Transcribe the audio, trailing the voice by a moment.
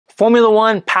Formula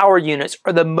One power units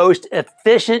are the most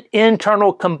efficient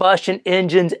internal combustion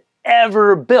engines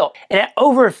ever built. And at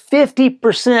over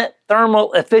 50%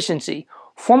 thermal efficiency,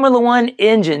 Formula One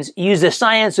engines use the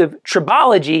science of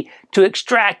tribology to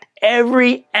extract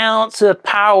every ounce of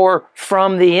power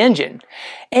from the engine.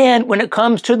 And when it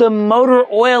comes to the motor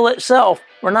oil itself,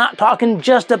 we're not talking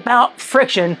just about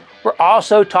friction, we're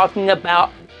also talking about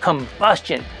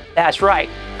combustion. That's right,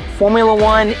 Formula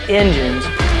One engines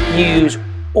use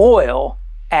oil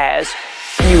as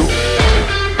fuel.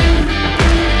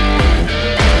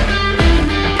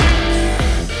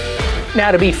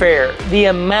 Now, to be fair, the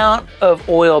amount of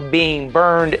oil being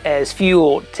burned as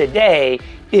fuel today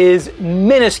is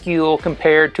minuscule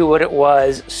compared to what it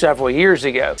was several years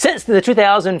ago. Since the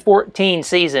 2014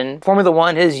 season, Formula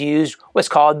One has used what's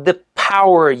called the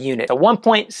power unit, a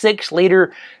 1.6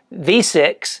 liter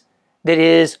V6 that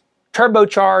is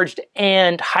turbocharged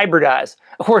and hybridized.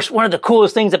 Of course, one of the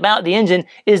coolest things about the engine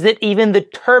is that even the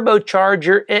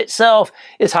turbocharger itself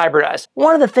is hybridized.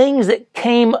 One of the things that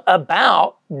came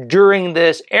about during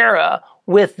this era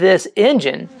with this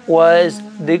engine was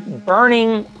the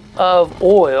burning of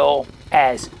oil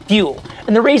as fuel.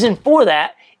 And the reason for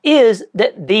that is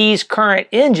that these current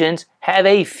engines have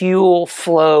a fuel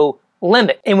flow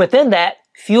limit. And within that,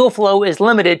 fuel flow is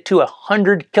limited to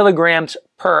 100 kilograms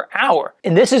per hour.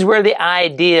 And this is where the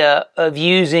idea of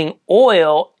using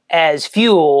oil as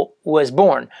fuel was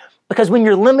born. Because when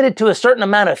you're limited to a certain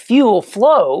amount of fuel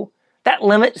flow, that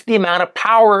limits the amount of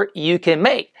power you can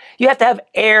make. You have to have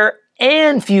air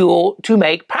and fuel to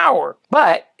make power.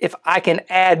 But if I can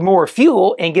add more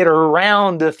fuel and get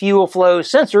around the fuel flow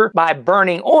sensor by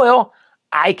burning oil,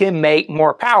 I can make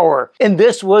more power. And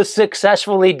this was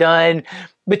successfully done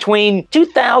between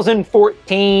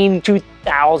 2014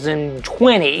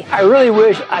 2020. I really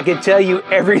wish I could tell you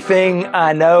everything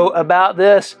I know about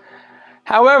this.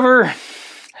 However,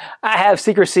 I have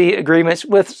secrecy agreements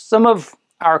with some of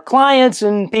our clients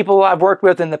and people I've worked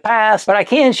with in the past, but I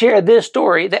can share this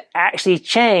story that actually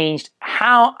changed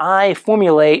how I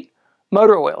formulate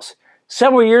motor oils.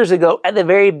 Several years ago, at the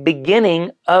very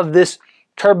beginning of this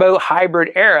turbo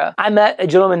hybrid era, I met a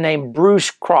gentleman named Bruce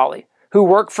Crawley, who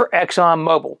worked for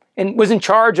ExxonMobil and was in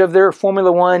charge of their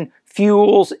Formula One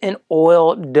fuels and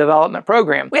oil development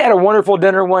program. We had a wonderful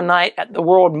dinner one night at the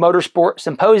World Motorsport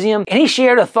Symposium, and he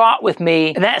shared a thought with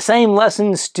me, and that same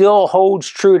lesson still holds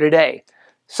true today.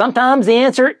 Sometimes the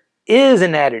answer is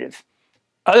an additive.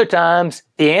 Other times,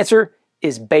 the answer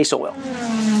is base oil.